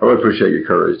I really appreciate your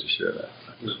courage to share that.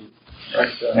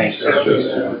 Thanks.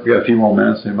 We got a few more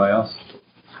minutes. Anybody else?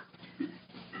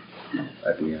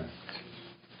 At the end.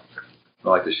 I'd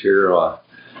like to share,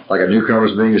 like a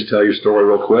newcomer's meeting, just tell your story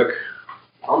real quick.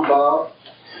 I'm Bob.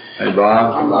 Hey,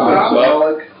 Bob. I'm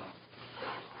alcoholic.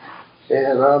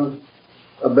 And I'm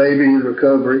a baby in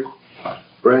recovery.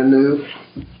 Brand new.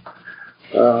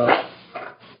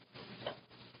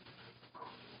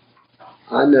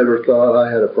 I never thought I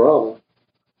had a problem.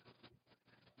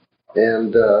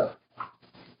 And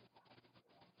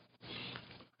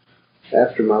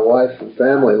after my wife and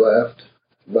family left,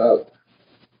 about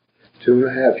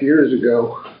 2.5 years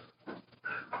ago,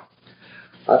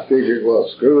 I figured, well,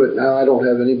 screw it. Now I don't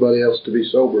have anybody else to be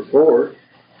sober for.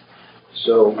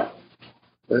 So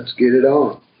let's get it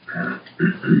on.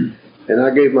 And I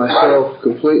gave myself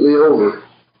completely over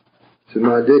to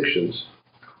my addictions.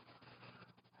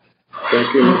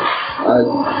 Thinking I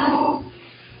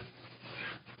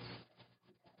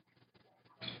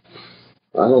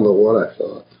don't know what I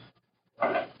thought,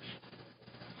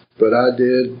 but I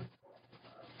did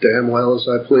damn well as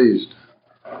I pleased.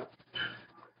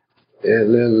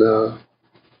 And then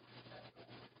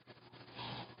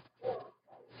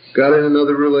got in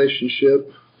another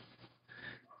relationship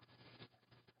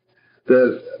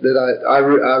that I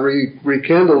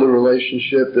rekindled a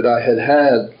relationship that I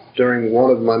had during one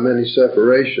of my many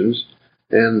separations,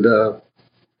 and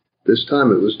this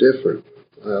time it was different.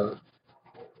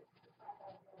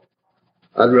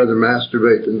 I'd rather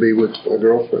masturbate than be with my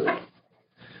girlfriend.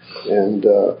 And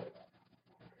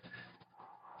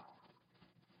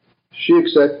she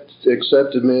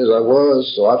accepted me as I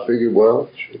was, so I figured, well,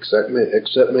 she'd accept me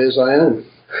as I am.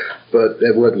 But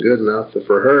that wasn't good enough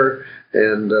for her,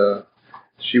 and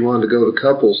she wanted to go to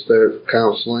couples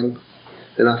counseling,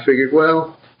 and I figured,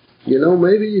 well,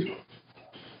 maybe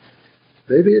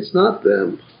it's not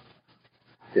them,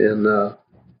 and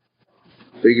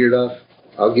figured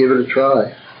I'll give it a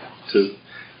try to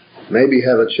maybe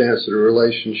have a chance at a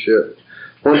relationship.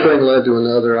 One thing led to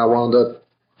another. I wound up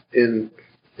in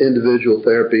individual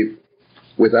therapy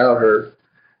without her,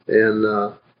 and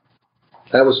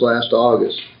that was last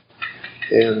August.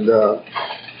 And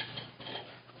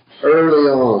early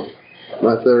on,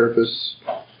 my therapist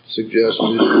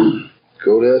suggested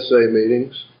go to SA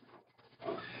meetings.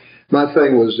 My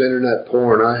thing was internet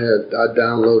porn. I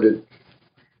downloaded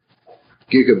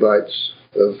gigabytes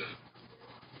of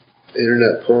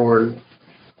internet porn,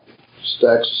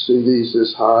 stacks of CDs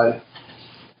this high.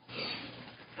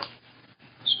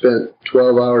 Spent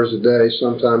 12 hours a day,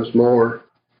 sometimes more,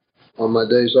 on my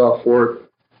days off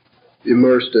work,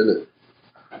 immersed in it.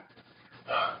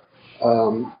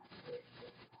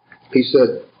 He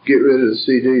said, get rid of the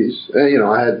CDs. And,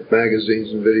 I had magazines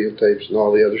and videotapes and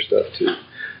all the other stuff, too.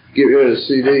 Get rid of the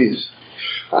CDs.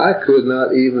 I could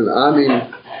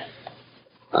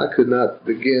not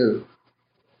begin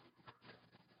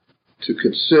to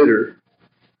consider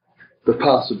the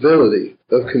possibility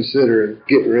of considering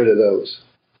getting rid of those.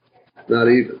 Not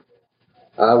even.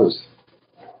 All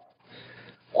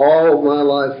my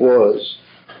life was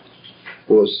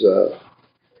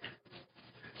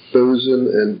boozing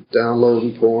and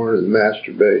downloading porn and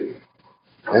masturbating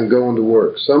and going to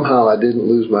work. Somehow I didn't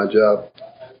lose my job.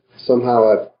 Somehow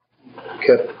I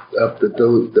kept up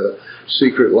the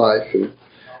secret life and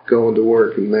going to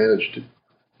work and managed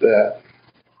that.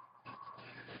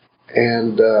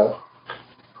 And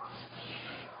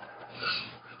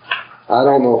I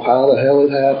don't know how the hell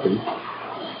it happened,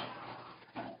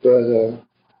 but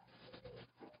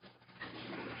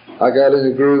I got in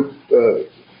a group.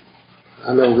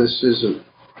 I know this isn't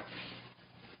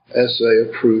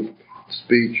SA-approved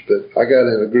speech, but I got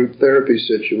in a group therapy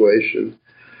situation.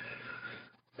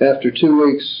 After 2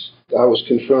 weeks, I was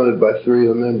confronted by 3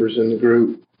 of the members in the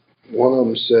group. One of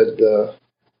them said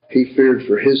he feared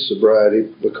for his sobriety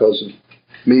because of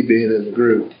me being in the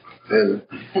group. And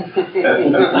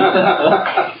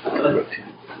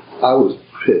I was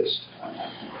pissed.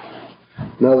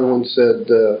 Another one said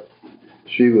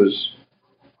she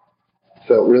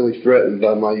felt really threatened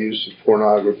by my use of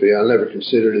pornography. I never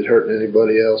considered it hurting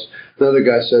anybody else. Another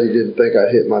guy said he didn't think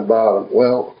I'd hit my bottom.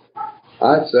 Well,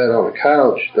 I sat on a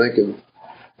couch thinking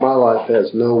my life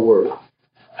has no worth.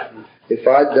 If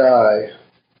I die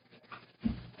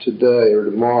today or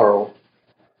tomorrow,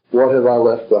 what have I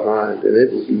left behind? And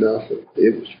it was nothing.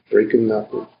 It was freaking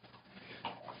nothing.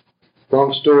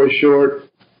 Long story short,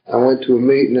 I went to a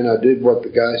meeting and I did what the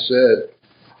guy said.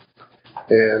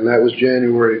 And that was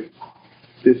January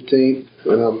 15th,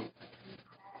 and I'm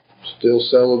still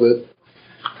celibate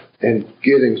and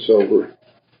getting sober.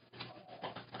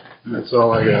 That's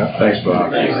all I got. Thanks,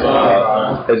 Bob.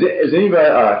 Is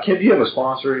anybody, Kent, do you have a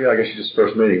sponsor here? I guess you just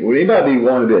first meeting. Would anybody be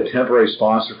willing to be a temporary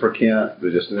sponsor for Kent?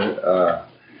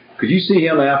 Could you see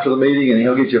him after the meeting and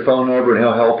he'll get your phone number and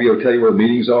he'll help you, he'll tell you where the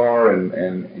meetings are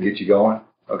and get you going?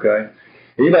 Okay.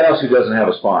 Anybody else who doesn't have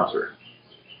a sponsor?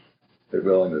 They're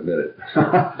willing to admit it.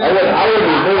 I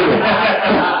wouldn't admit it.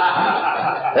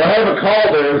 I haven't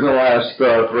called theirs in the last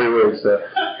 3 weeks.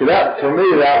 For me,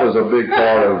 that was a big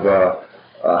part of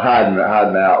hiding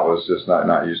out, was just not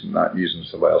using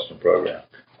somebody else in the program.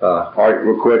 All right,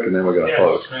 real quick, and then we're going to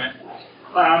close.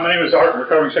 My name is Art,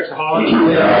 recovering sexaholic.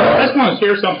 I just want to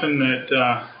share something that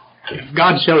if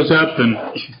God shows up and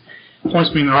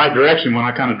points me in the right direction when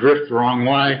I kind of drift the wrong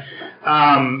way.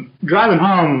 Driving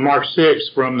home March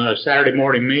 6th from the Saturday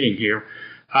morning meeting here,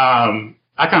 I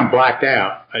kind of blacked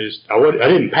out. I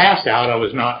didn't pass out. I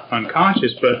was not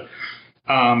unconscious, but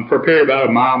for a period of about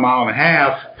a mile and a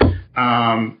half,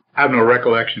 I have no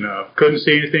recollection of. Couldn't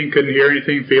see anything, couldn't hear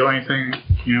anything, feel anything,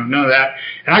 none of that.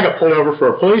 And I got pulled over for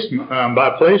a policeman by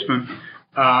a policeman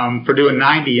for doing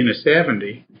 90 in a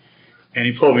 70, and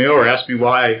he pulled me over, asked me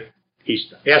why he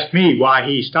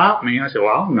stopped me. And I said,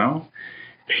 well, I don't know.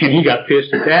 And he got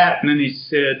pissed at that, and then he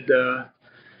said that.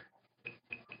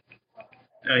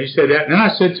 And then I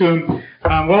said to him,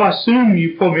 well, I assume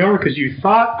you pulled me over because you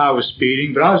thought I was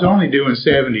speeding, but I was only doing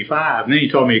 75. And then he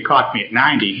told me he caught me at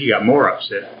 90. He got more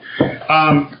upset.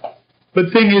 But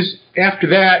the thing is, after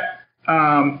that,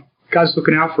 God's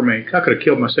looking out for me. I could have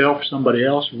killed myself or somebody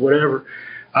else or whatever.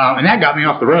 And that got me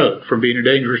off the road from being a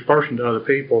dangerous person to other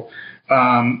people.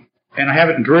 And I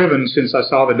haven't driven since I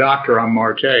saw the doctor on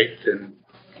March 8th. And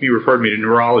he referred me to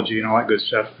neurology and all that good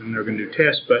stuff, and they're going to do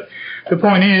tests. But the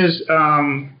point is,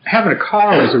 having a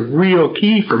car was a real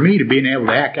key for me to being able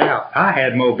to act out. I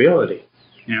had mobility,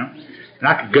 and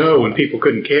I could go when people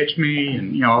couldn't catch me,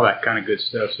 and all that kind of good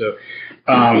stuff. So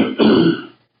I'm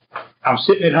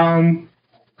sitting at home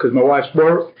because my wife's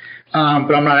work, but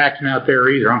I'm not acting out there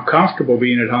either. I'm comfortable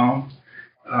being at home,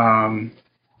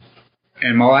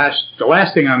 and the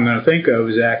last thing I'm going to think of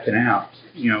is acting out,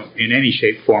 in any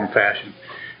shape, form, fashion.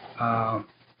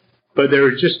 But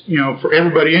there's just, for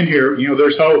everybody in here,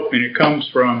 there's hope, and it comes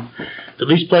from the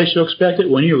least place you'll expect it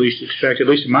when you least expect it, at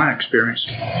least in my experience.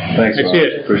 Thanks, That's Ron.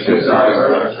 it. Appreciate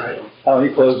it.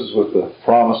 He closes with the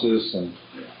promises and.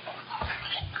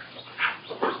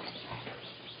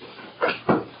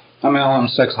 I'm Alan,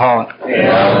 sexaholic.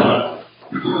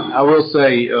 I will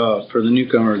say for the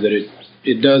newcomer that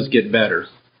it does get better,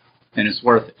 and it's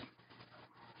worth it.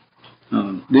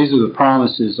 These are the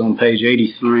promises on page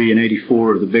 83 and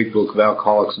 84 of the Big Book of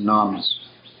Alcoholics Anonymous.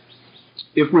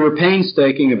 If we are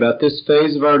painstaking about this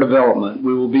phase of our development,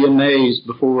 we will be amazed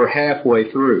before we're halfway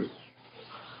through.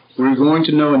 We are going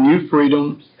to know a new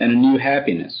freedom and a new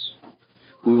happiness.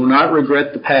 We will not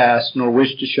regret the past nor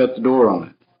wish to shut the door on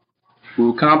it. We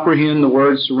will comprehend the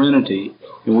word serenity,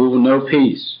 and we will know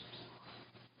peace.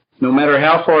 No matter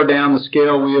how far down the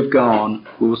scale we have gone,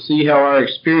 we will see how our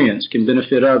experience can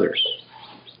benefit others.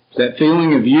 That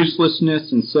feeling of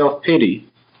uselessness and self-pity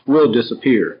will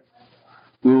disappear.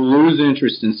 We will lose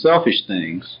interest in selfish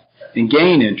things and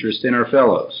gain interest in our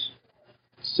fellows.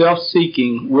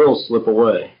 Self-seeking will slip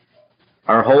away.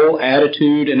 Our whole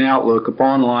attitude and outlook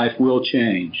upon life will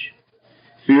change.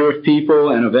 Fear of people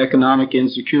and of economic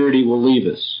insecurity will leave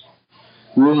us.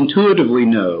 We will intuitively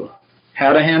know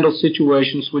how to handle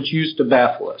situations which used to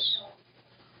baffle us.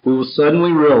 We will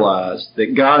suddenly realize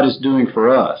that God is doing for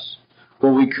us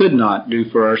what we could not do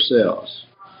for ourselves.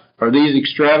 Are these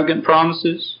extravagant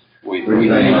promises? We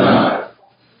think not.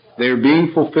 They are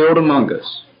being fulfilled among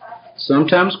us,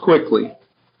 sometimes quickly,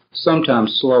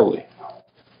 sometimes slowly.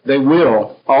 They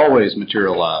will always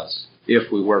materialize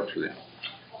if we work for them.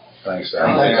 Thanks,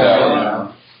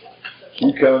 Alan.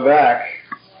 Keep coming back.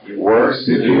 It works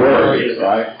if you work,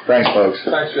 right? Thanks, folks.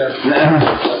 Thanks, Jeff.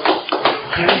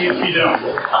 If you don't.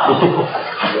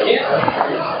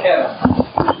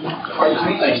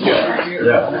 Thanks, Jeff.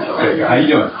 Yeah. Okay. How you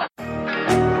doing?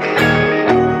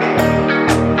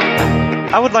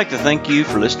 I would like to thank you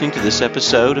for listening to this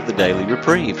episode of the Daily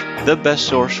Reprieve, the best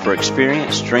source for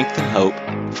experience, strength, and hope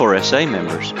for SA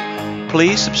members.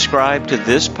 Please subscribe to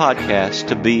this podcast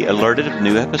to be alerted of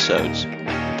new episodes.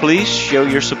 Please show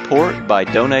your support by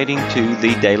donating to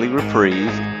the Daily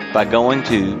Reprieve by going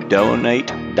to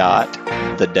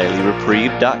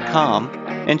donate.thedailyreprieve.com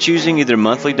and choosing either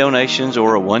monthly donations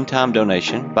or a one-time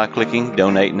donation by clicking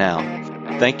Donate Now.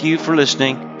 Thank you for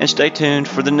listening, and stay tuned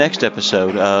for the next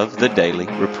episode of The Daily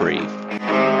Reprieve.